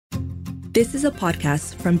This is a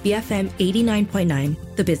podcast from BFM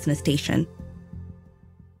 89.9, the business station.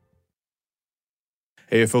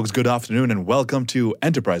 Hey folks, good afternoon and welcome to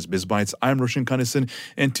Enterprise Biz Bites. I'm Roshan Kanison,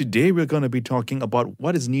 and today we're going to be talking about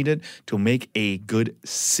what is needed to make a good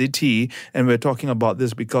city. And we're talking about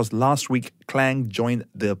this because last week Klang joined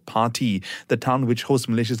the party. The town, which hosts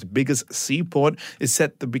Malaysia's biggest seaport, is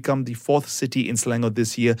set to become the fourth city in Selangor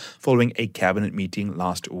this year following a cabinet meeting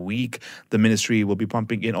last week. The ministry will be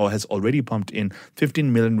pumping in, or has already pumped in,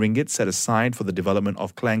 15 million ringgit set aside for the development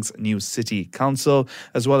of Klang's new city council,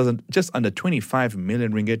 as well as just under 25 million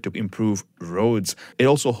ringgit to improve roads. It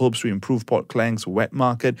also hopes to improve Port Klang's wet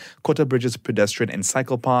market, Kota Bridge's pedestrian and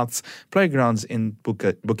cycle paths, playgrounds in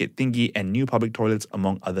Bukit Tinggi, and new public toilets,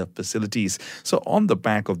 among other facilities. So on the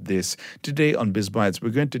back of this, today on Biz Bites, we're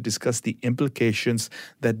going to discuss the implications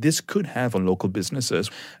that this could have on local businesses,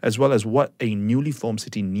 as well as what a newly formed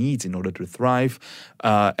city needs in order to thrive,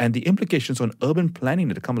 and the implications on urban planning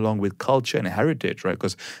that come along with culture and heritage, right?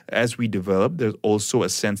 Because as we develop, there's also a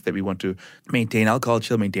sense that we want to maintain our culture,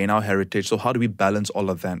 maintain our heritage. So how do we balance all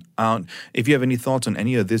of that out? If you have any thoughts on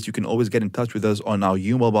any of this, you can always get in touch with us on our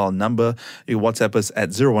U-Mobile number. You WhatsApp us at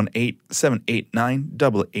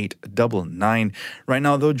 018-789-8899. Right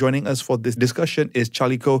now, though, joining us for this discussion is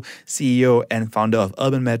Charlie Koh, CEO and founder of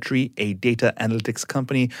Urban Metri, a data analytics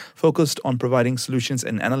company focused on providing solutions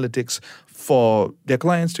and analytics for their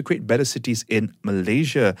clients to create better cities in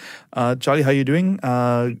Malaysia. Charlie, how are you doing?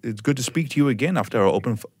 It's good to speak to you again after our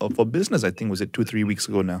Open for Business. I think, was it 2-3 weeks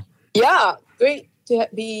ago now? Yeah, great to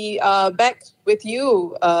be back with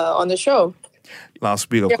you on the show. Last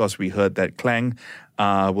week, of course, we heard that Klang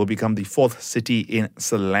will become the fourth city in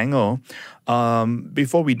Selangor.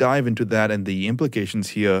 Before we dive into that and the implications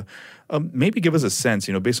here, maybe give us a sense,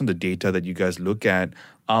 based on the data that you guys look at,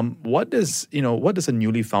 what does a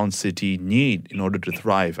newly found city need in order to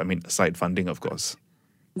thrive? I mean, aside funding, of course.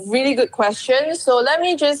 Really good question. So let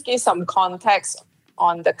me just give some context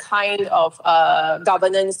on the kind of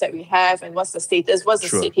governance that we have and what's the status, what's the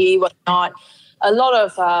city, what's not. A lot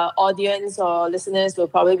of audience or listeners will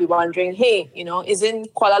probably be wondering, hey,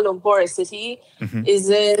 isn't Kuala Lumpur a city? Mm-hmm.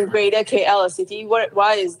 Isn't Greater KL a city?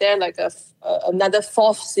 Why is there like another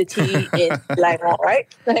fourth city in Selangor, right?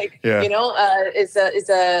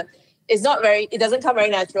 It doesn't come very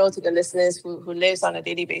natural to the listeners who lives on a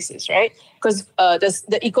daily basis, right? Because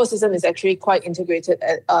the ecosystem is actually quite integrated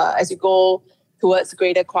as you go towards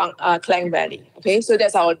Greater Klang Valley. Okay, so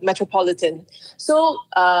that's our metropolitan. So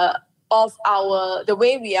the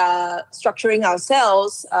way we are structuring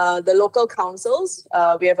ourselves, the local councils,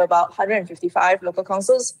 we have about 155 local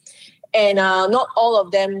councils, and not all of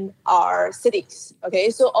them are cities. Okay,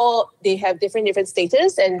 so they have different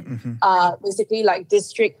status, and basically like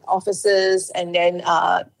district offices, and then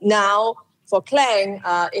now for Klang,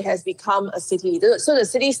 it has become a city. So the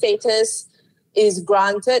city status is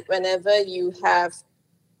granted whenever you have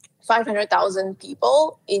 500,000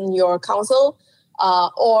 people in your council,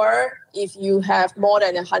 or if you have more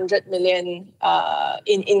than 100 million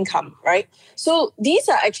in income, right? So these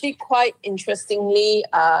are actually quite interestingly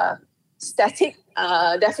static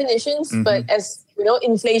definitions, but as you know,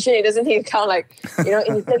 inflation, it doesn't take into account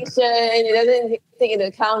inflation, it doesn't take into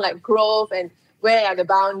account like growth and where are the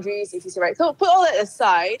boundaries, if you say, right? So put all that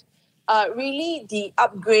aside, really the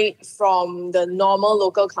upgrade from the normal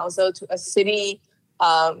local council to a city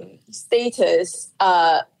status,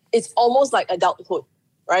 it's almost like adulthood,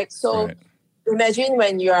 right? So Imagine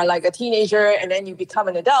when you are like a teenager and then you become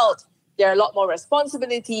an adult, there are a lot more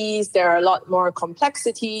responsibilities, there are a lot more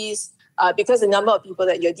complexities because the number of people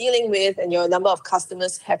that you're dealing with and your number of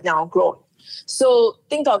customers have now grown. So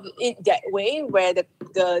think of it that way, where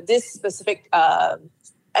this specific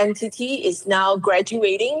entity is now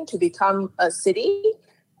graduating to become a city.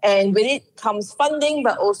 And with it comes funding,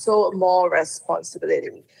 but also more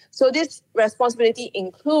responsibility. So this responsibility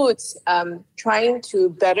includes trying to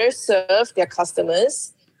better serve their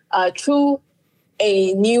customers through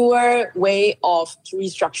a newer way of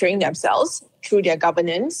restructuring themselves through their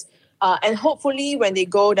governance. And hopefully when they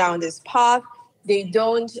go down this path, they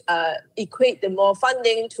don't equate the more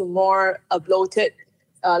funding to more bloated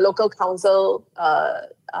local council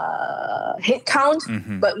headcount,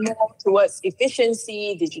 but more towards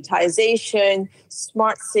efficiency, digitization,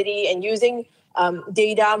 smart city, and using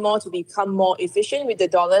data more to become more efficient with the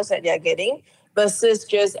dollars that they're getting versus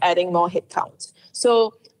just adding more headcount.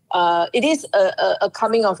 So it is a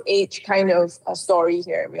coming of age kind of a story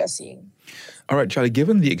here we are seeing. All right, Charlie,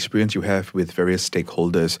 given the experience you have with various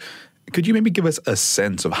stakeholders, could you maybe give us a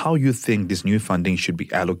sense of how you think this new funding should be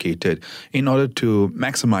allocated in order to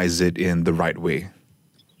maximize it in the right way?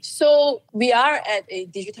 So we are at a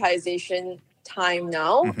digitization time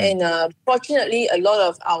now. Mm-hmm. And fortunately, a lot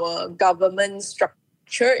of our government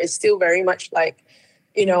structure is still very much like,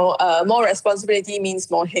 more responsibility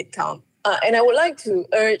means more headcount. And I would like to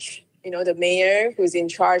urge, the mayor who's in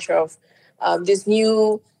charge of this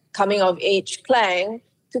new coming of age Klang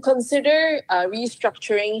to consider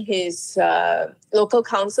restructuring his local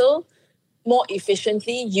council more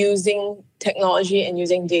efficiently using technology and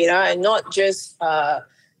using data, and not just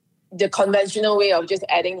the conventional way of just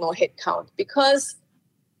adding more headcount. Because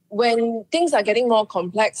when things are getting more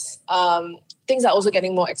complex, things are also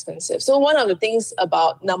getting more expensive. So one of the things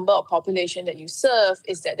about number of population that you serve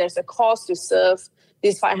is that there's a cost to serve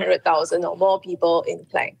these 500,000 or more people in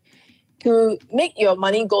Klang. To make your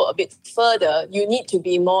money go a bit further, you need to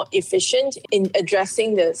be more efficient in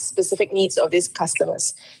addressing the specific needs of these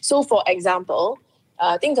customers. So for example,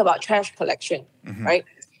 think about trash collection, right?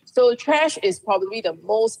 So trash is probably the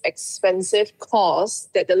most expensive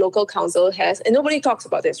cost that the local council has, and nobody talks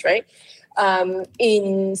about this, right?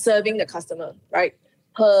 In serving the customer, right?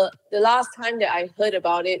 The last time that I heard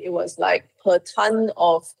about it, it was like per ton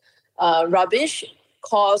of rubbish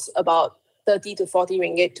costs about 30 to 40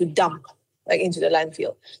 ringgit to dump into the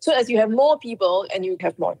landfill. So as you have more people and you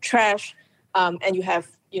have more trash, and you have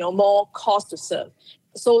more cost to serve.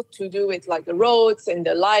 So to do with like the roads and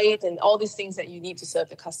the light and all these things that you need to serve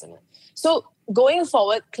the customer. So going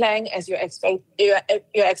forward, Klang, as you're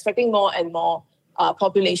expecting more and more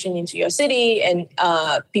population into your city, and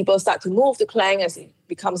people start to move to Klang as it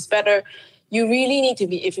becomes better, you really need to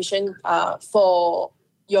be efficient for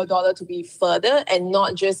your dollar to be further and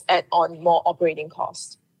not just add on more operating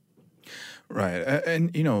costs. Right.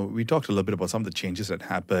 And, we talked a little bit about some of the changes that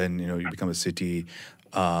happen. You become a city,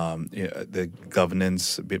 the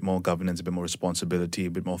governance, a bit more responsibility, a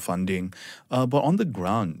bit more funding. But on the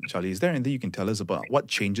ground, Charlie, is there anything you can tell us about what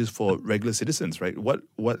changes for regular citizens, right? What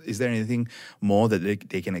is there anything more that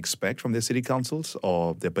they can expect from their city councils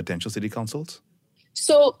or their potential city councils?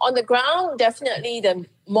 So on the ground, definitely the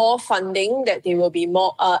more funding that they will be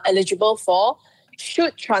more eligible for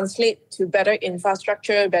should translate to better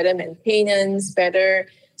infrastructure, better maintenance, better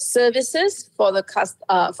services for the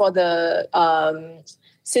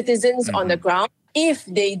citizens on the ground, if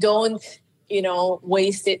they don't,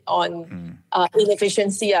 waste it on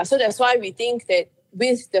inefficiency. So that's why we think that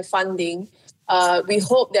with the funding, we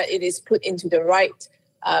hope that it is put into the right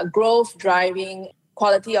growth driving,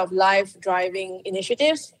 quality of life driving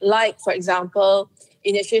initiatives, like, for example,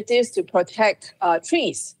 initiatives to protect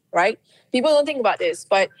trees, right? People don't think about this,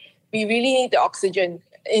 but we really need the oxygen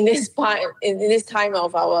in this time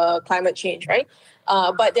of our climate change, right?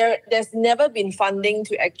 But there's never been funding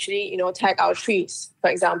to actually, tag our trees, for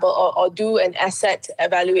example, or do an asset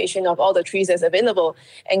evaluation of all the trees that's available.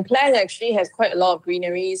 And Klang actually has quite a lot of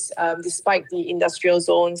greeneries, despite the industrial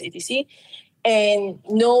zones, etc. And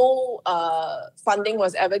no funding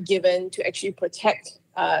was ever given to actually protect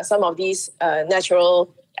some of these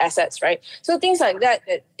natural assets, right? So things like that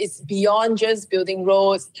is beyond just building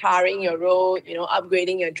roads, tarring your road,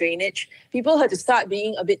 upgrading your drainage. People have to start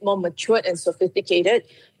being a bit more matured and sophisticated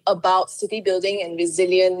about city building and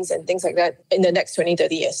resilience and things like that in the next 20,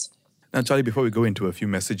 30 years. Now, Charlie, before we go into a few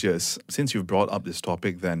messages, since you've brought up this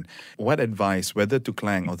topic then, what advice, whether to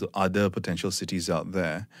Klang or to other potential cities out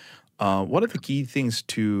there, what are the key things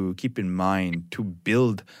to keep in mind to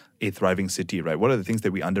build a thriving city, right? What are the things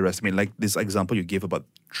that we underestimate? Like this example you gave about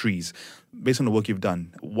trees. Based on the work you've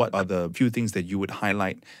done, what are the few things that you would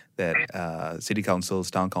highlight that city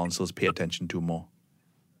councils, town councils pay attention to more?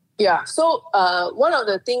 Yeah, so one of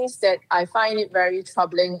the things that I find it very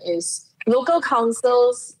troubling is local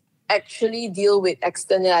councils actually deal with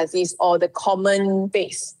externalities or the common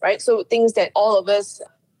base, right? So things that all of us,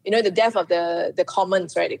 the death of the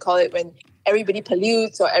commons, right? They call it when everybody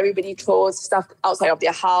pollutes or everybody throws stuff outside of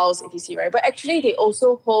their house, etc., right? But actually, they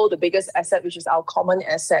also hold the biggest asset, which is our common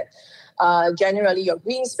asset. Generally, your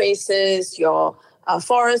green spaces, your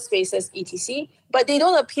forest spaces, etc. But they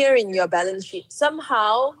don't appear in your balance sheet.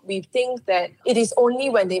 Somehow, we think that it is only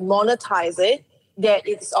when they monetize it that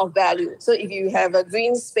it's of value. So if you have a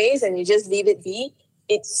green space and you just leave it be,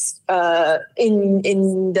 it's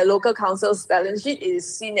in the local council's balance sheet, it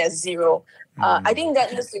is seen as zero. I think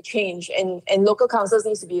that needs to change, and local councils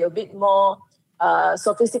needs to be a bit more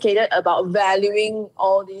sophisticated about valuing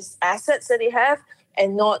all these assets that they have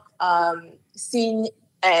and not seen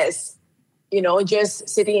as, just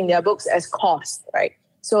sitting in their books as cost, right?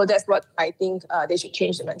 So that's what I think they should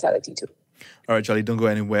change the mentality to. All right, Charlie, don't go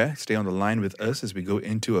anywhere. Stay on the line with us as we go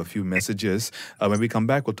into a few messages. When we come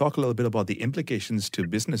back, we'll talk a little bit about the implications to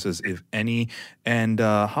businesses, if any, and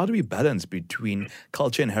how do we balance between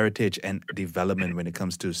culture and heritage and development when it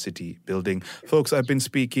comes to city building. Folks, I've been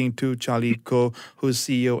speaking to Charlie Koh, who's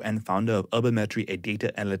CEO and founder of Urbanmetry, a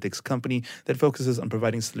data analytics company that focuses on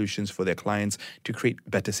providing solutions for their clients to create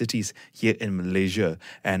better cities here in Malaysia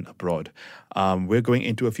and abroad. We're going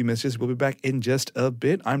into a few messages. We'll be back in just a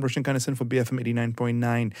bit. I'm Roshan Kanesan for BFM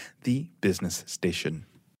 89.9, the business station.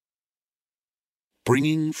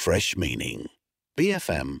 Bringing fresh meaning.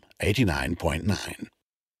 BFM 89.9.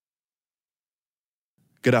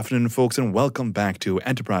 Good afternoon, folks, and welcome back to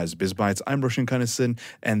Enterprise Biz Bites. I'm Roshan Kanesan,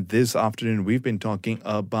 and this afternoon we've been talking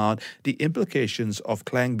about the implications of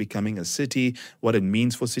Klang becoming a city, what it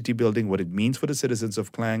means for city building, what it means for the citizens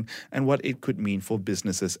of Klang, and what it could mean for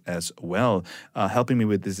businesses as well. Helping me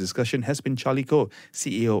with this discussion has been Charlie Koh,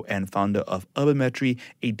 CEO and founder of Urbanmetry,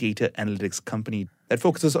 a data analytics company that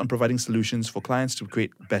focuses on providing solutions for clients to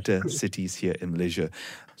create better cities here in Malaysia.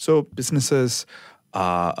 So businesses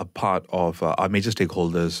are a part of our major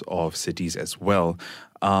stakeholders of cities as well.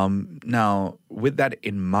 Now, with that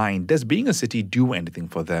in mind, does being a city do anything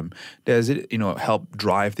for them? Does it, help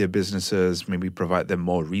drive their businesses, maybe provide them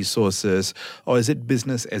more resources, or is it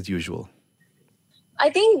business as usual? I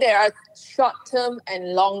think there are short-term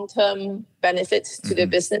and long-term benefits to the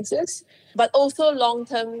businesses, but also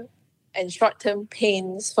long-term and short-term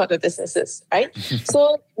pains for the businesses, right?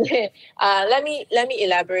 So let me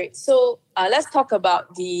elaborate. So let's talk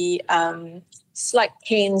about the slight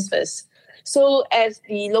pains first. So as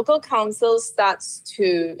the local council starts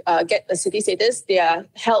to get the city status, they are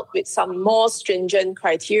helped with some more stringent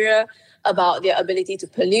criteria about their ability to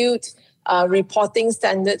pollute, reporting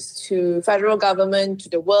standards to federal government, to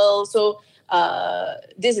the world. So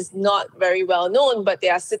this is not very well known, but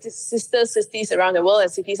there are sister cities around the world,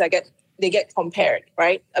 and cities they get compared,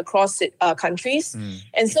 right, across countries.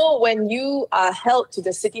 And so when you are held to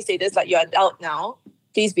the city status, like you're an adult now,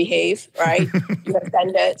 please behave, right? You have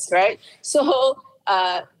standards, right? So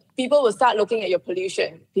people will start looking at your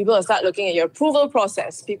pollution. People will start looking at your approval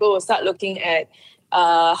process. People will start looking at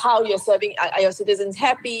how you're serving, are your citizens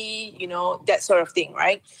happy, that sort of thing,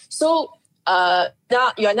 right? So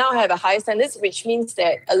now you now have a higher standards, which means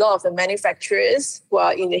that a lot of the manufacturers who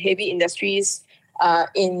are in the heavy industries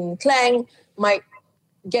in Klang might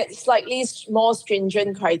get slightly more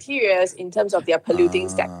stringent criteria in terms of their polluting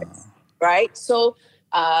standards, right? So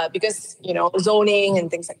because, zoning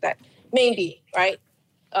and things like that, maybe, right?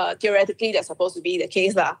 Theoretically, that's supposed to be the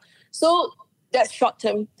case. So that's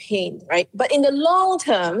short-term pain, right? But in the long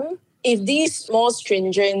term, if these more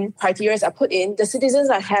stringent criteria are put in, the citizens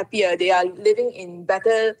are happier. They are living in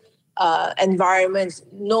better environments,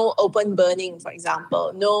 no open burning, for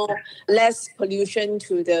example, no less pollution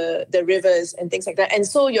to the rivers and things like that. And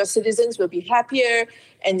so your citizens will be happier,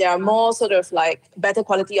 and there are more sort of like better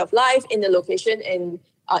quality of life in the location, and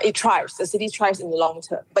it thrives. The city thrives in the long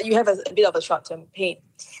term, but you have a bit of a short-term pain.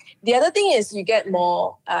 The other thing is you get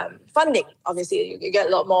more funding. Obviously, you get a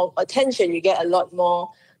lot more attention. You get a lot more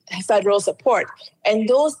federal support. And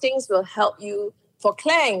those things will help you, for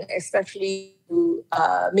Klang especially, to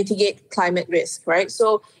mitigate climate risk, right?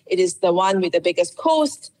 So it is the one with the biggest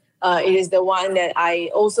coast. It is the one that I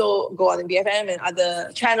also go on the BFM and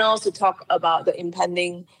other channels to talk about the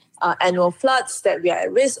impending annual floods that we are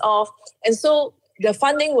at risk of. And so the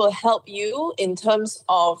funding will help you in terms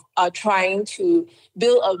of trying to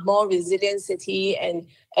build a more resilient city and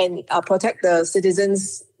protect the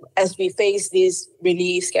citizens as we face these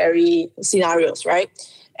really scary scenarios, right?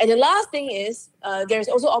 And the last thing is there's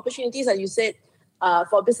also opportunities, as you said,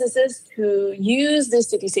 for businesses to use this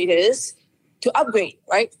city status to upgrade,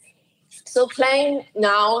 right? So Klang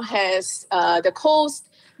now has the coast,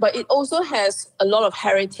 but it also has a lot of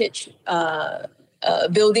heritage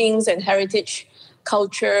buildings and heritage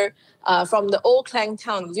culture from the old Klang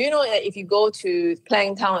town. Do you know that if you go to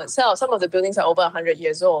Klang town itself, some of the buildings are over 100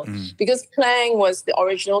 years old because Klang was the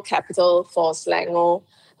original capital for Selangor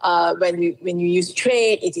when you use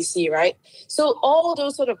trade, etc., right? So all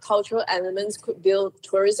those sort of cultural elements could build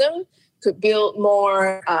tourism, could build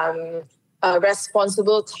more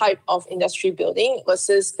responsible type of industry building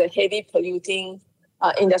versus the heavy polluting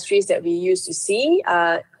industries that we used to see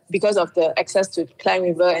because of the access to Klang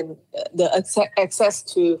River and the access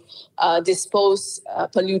to dispose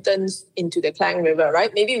pollutants into the Klang River,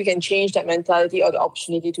 right? Maybe we can change that mentality or the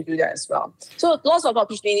opportunity to do that as well. So lots of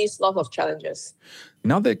opportunities, lots of challenges.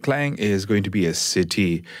 Now that Klang is going to be a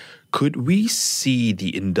city, Could we see the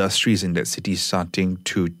industries in that city starting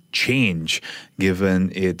to change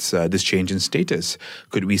given its this change in status?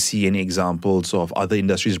 Could we see any examples of other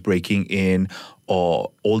industries breaking in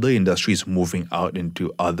or older industries moving out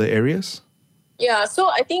into other areas? Yeah, so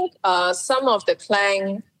I think some of the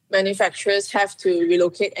Klang manufacturers have to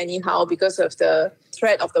relocate anyhow because of the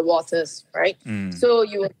threat of the waters, right? So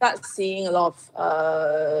you will start seeing a lot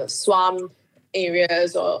of swamp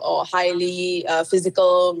areas or highly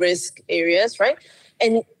physical risk areas, right?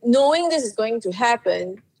 And knowing this is going to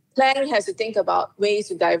happen, Klang has to think about ways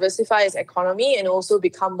to diversify its economy and also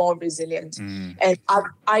become more resilient. And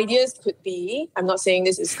our ideas could be, I'm not saying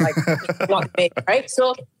this is like not made, right?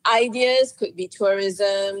 So ideas could be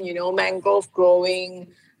tourism, mangrove growing,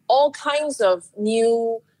 all kinds of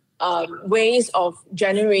new ways of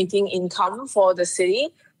generating income for the city,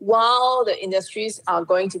 while the industries are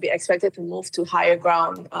going to be expected to move to higher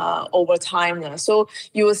ground over time now. So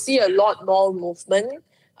you will see a lot more movement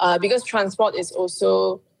because transport is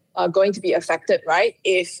also going to be affected, right?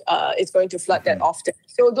 If it's going to flood that often.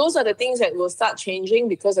 So those are the things that will start changing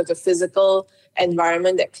because of the physical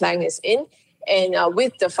environment that Klang is in. And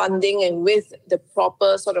with the funding and with the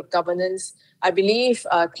proper sort of governance, I believe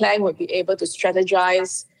Klang would be able to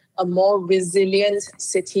strategize a more resilient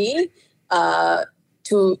city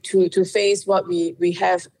to face what we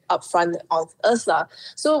have up front of us.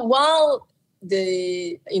 So while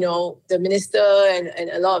the minister and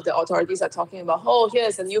a lot of the authorities are talking about,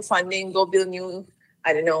 here's a new funding, go build new,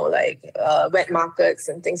 wet markets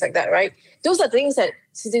and things like that, right? Those are things that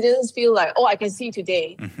citizens feel like, I can see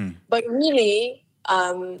today. But really,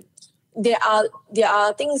 there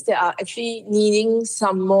are things that are actually needing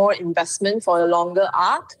some more investment for a longer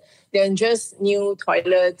arc than just new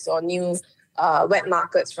toilets or new wet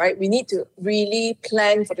markets, right? We need to really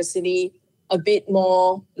plan for the city a bit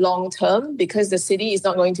more long term because the city is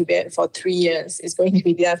not going to be there for 3 years. It's going to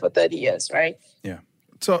be there for 30 years, right? Yeah.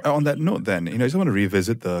 So on that note then, I just want to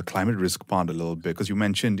revisit the climate risk part a little bit because you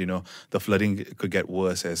mentioned, the flooding could get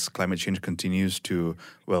worse as climate change continues to,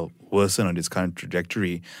 worsen on its current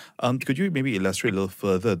trajectory. Could you maybe illustrate a little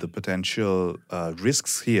further the potential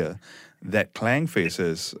risks here that Klang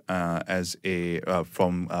faces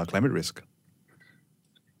from climate risk?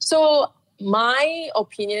 So my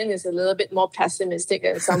opinion is a little bit more pessimistic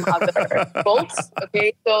than some other folks.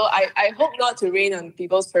 Okay, so I hope not to rain on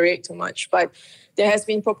people's parade too much, but there has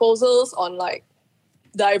been proposals on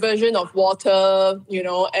diversion of water,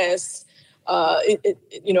 as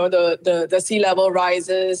the sea level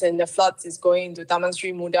rises and the floods is going into Taman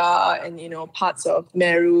Sri Muda and parts of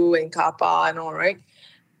Meru and Kapa and all, right?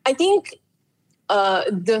 I think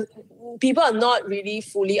the people are not really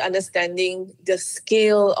fully understanding the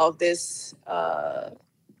scale of this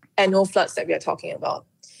annual floods that we are talking about.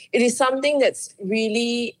 It is something that's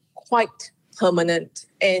really quite permanent,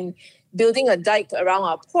 and building a dike around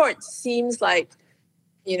our port seems like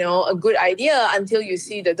a good idea until you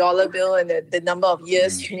see the dollar bill and the number of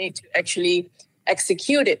years you need to actually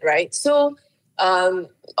execute it, right? So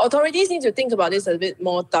authorities need to think about this a bit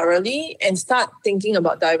more thoroughly and start thinking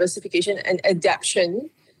about diversification and adaptation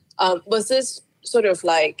versus sort of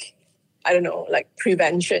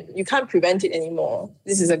prevention. You can't prevent it anymore.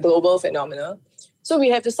 This is a global phenomenon. So we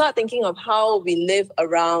have to start thinking of how we live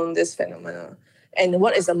around this phenomenon and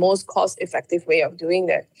what is the most cost-effective way of doing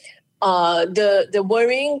that. The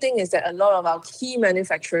worrying thing is that a lot of our key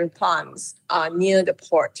manufacturing plants are near the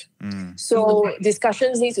port. So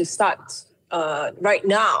discussions need to start right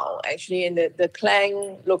now, actually, and the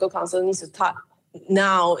Klang local council needs to start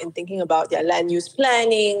now in thinking about their land use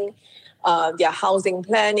planning, their housing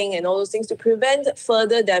planning, and all those things to prevent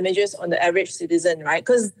further damages on the average citizen, right?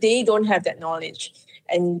 Because they don't have that knowledge.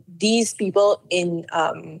 And these people in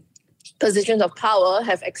positions of power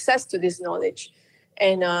have access to this knowledge.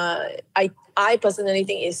 And I personally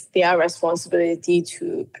think it's their responsibility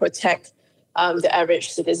to protect the average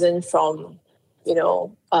citizen from,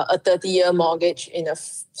 a 30-year mortgage in a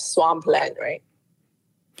swampland, right?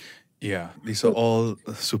 Yeah, these are all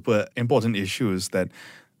super important issues that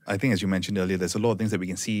I think, as you mentioned earlier, there's a lot of things that we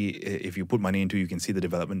can see if you put money into. You can see the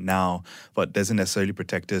development now, but doesn't necessarily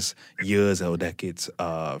protect us years or decades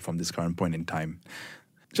from this current point in time.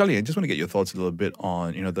 Charlie, I just want to get your thoughts a little bit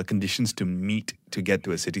on, the conditions to meet to get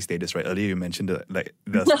to a city status, right? Earlier you mentioned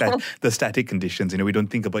the static conditions. We don't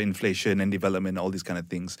think about inflation and development, all these kind of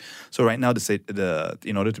things. So right now,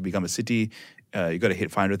 in order to become a city, you got to hit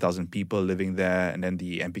 500,000 people living there, and then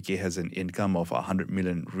the MPK has an income of 100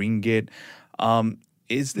 million ringgit.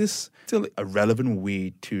 Is this still a relevant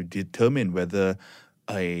way to determine whether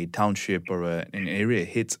a township or an area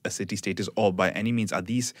hits a city status, or by any means, are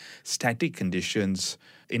these static conditions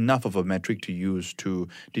enough of a metric to use to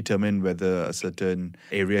determine whether a certain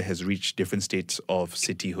area has reached different states of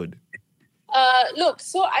cityhood? Look,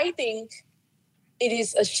 so I think it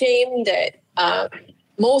is a shame that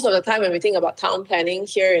most of the time when we think about town planning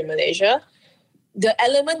here in Malaysia, the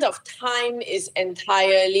element of time is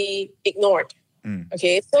entirely ignored.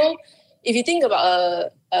 Okay, so if you think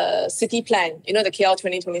about a city plan, you know, the KL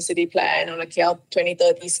 2020 city plan or the KL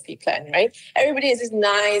 2030 city plan, right? Everybody has this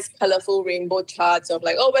nice, colorful rainbow charts of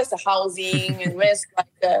like, oh, where's the housing and where's like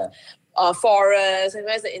the forest and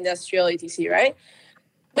where's the industrial, etc., right?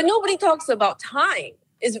 But nobody talks about time.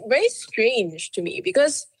 It's very strange to me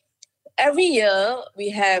because every year we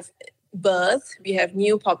have birth, we have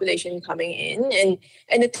new population coming in,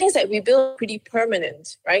 and the things that we build are pretty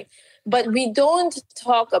permanent, right? But we don't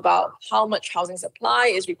talk about how much housing supply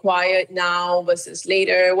is required now versus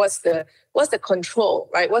later. What's the control,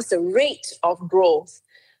 right? What's the rate of growth?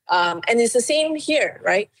 And it's the same here,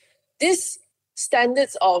 right? This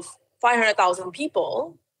standards of 500,000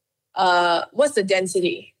 people, what's the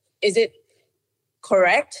density? Is it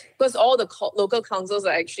correct? Because all the local councils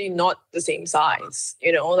are actually not the same size.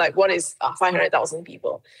 You know, like what is 500,000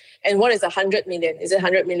 people? And what is 100 million? Is it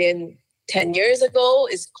 100 million 10 years ago?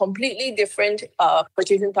 Is completely different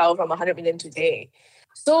purchasing power from 100 million today.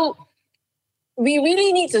 So we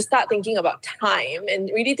really need to start thinking about time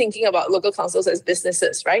and really thinking about local councils as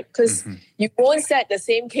businesses, right? Because you won't set the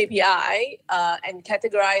same KPI and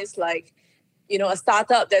categorize like, you know, a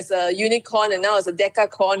startup, there's a unicorn and now it's a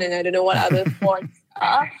decacorn and I don't know what other corns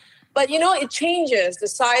are. But, you know, it changes. The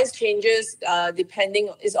size changes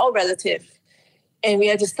depending, it's all relative. And we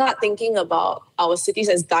have to start thinking about our cities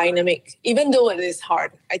as dynamic, even though it is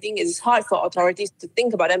hard. I think it is hard for authorities to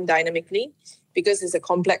think about them dynamically because it's a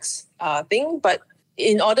complex thing. But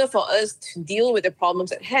in order for us to deal with the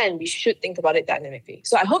problems at hand, we should think about it dynamically.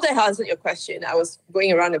 So I hope that answered your question. I was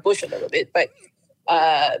going around the bush a little bit, but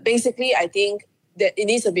basically, I think that it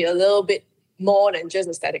needs to be a little bit more than just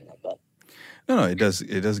a static number. No, it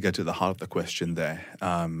does get to the heart of the question there.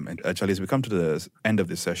 And Charlie, as we come to the end of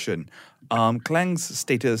this session, Klang's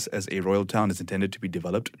status as a royal town is intended to be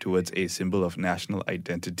developed towards a symbol of national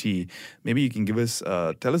identity. Maybe you can tell us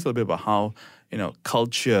a little bit about how, you know,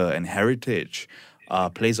 culture and heritage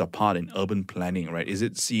plays a part in urban planning, right? Is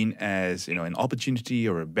it seen as, you know, an opportunity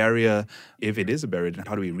or a barrier? If it is a barrier, then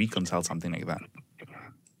how do we reconcile something like that?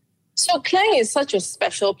 So Klang is such a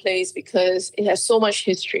special place because it has so much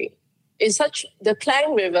history. The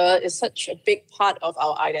Klang River is such a big part of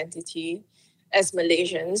our identity as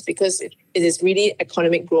Malaysians because it is really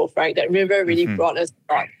economic growth, right? That river really brought us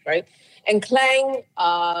back, right? And Klang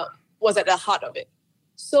was at the heart of it.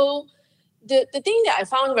 So the thing that I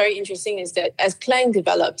found very interesting is that as Klang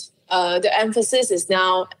developed, the emphasis is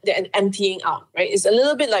now the emptying out, right? It's a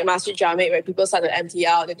little bit like Masjid Jamek, where people start to empty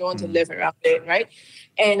out. They don't want to live around it, right?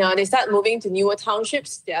 And they start moving to newer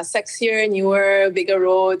townships. They are sexier, newer, bigger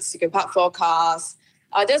roads. You can park 4 cars.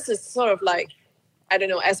 This is sort of like, I don't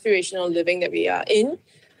know, aspirational living that we are in.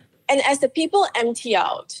 And as the people empty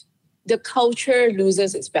out, the culture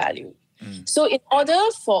loses its value. So in order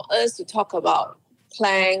for us to talk about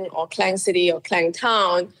Klang or Klang City or Klang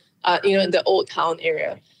Town, in the old town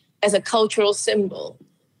area, as a cultural symbol,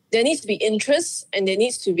 there needs to be interest and there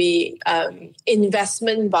needs to be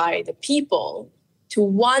investment by the people to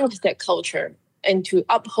want that culture and to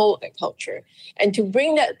uphold that culture. And to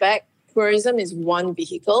bring that back, tourism is one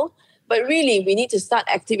vehicle, but really we need to start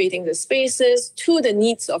activating the spaces to the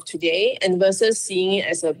needs of today and versus seeing it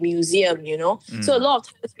as a museum, you know? So a lot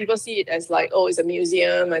of times people see it as like, oh, it's a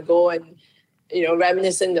museum, I go and, you know,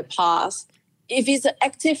 reminisce in the past. If it's an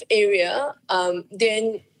active area,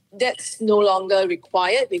 then that's no longer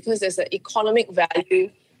required because there's an economic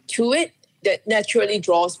value to it that naturally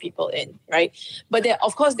draws people in, right? But there,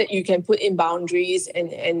 of course, that you can put in boundaries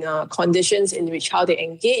and conditions in which how they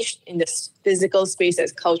engage in the physical space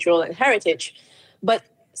as cultural and heritage. But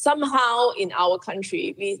somehow in our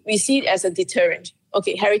country, we see it as a deterrent.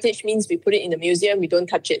 Okay, heritage means we put it in the museum, we don't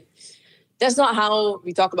touch it. That's not how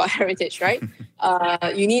we talk about heritage, right?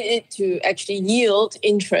 You need it to actually yield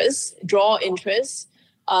interest, draw interest,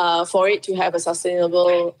 for it to have a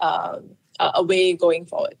sustainable a way going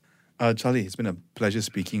forward. Charlie, it's been a pleasure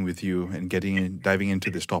speaking with you and diving into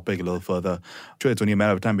this topic a little further. I'm sure it's only a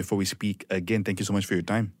matter of time before we speak again. Thank you so much for your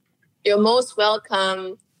time. You're most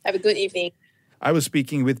welcome. Have a good evening. I was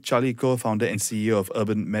speaking with Charlie Koh, founder and CEO of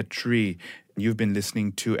Urban Metri. You've been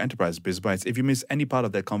listening to Enterprise Biz Bites. If you miss any part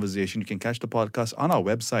of that conversation, you can catch the podcast on our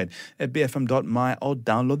website at bfm.my or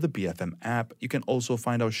download the BFM app. You can also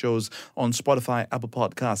find our shows on Spotify, Apple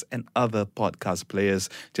Podcasts, and other podcast players.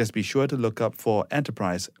 Just be sure to look up for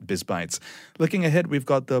Enterprise Biz Bites. Looking ahead, we've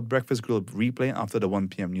got the Breakfast Grill replay after the 1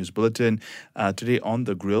 p.m. news bulletin. Today on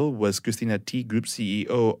the grill was Christina T, Group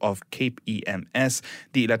CEO of Cape EMS,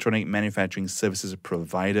 the electronic manufacturing services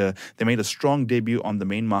provider. They made a strong debut on the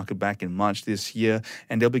main market back in March this year,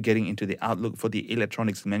 and they'll be getting into the outlook for the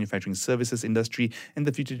electronics manufacturing services industry and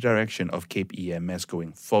the future direction of Cape EMS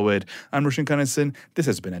going forward. I'm Roshan Kannison. This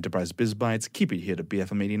has been Enterprise Biz Bites. Keep it here to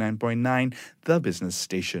BFM 89.9, the business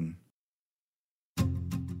station.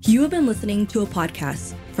 You have been listening to a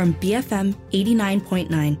podcast from BFM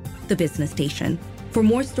 89.9, the business station. For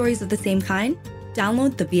more stories of the same kind,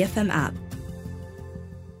 download the BFM app.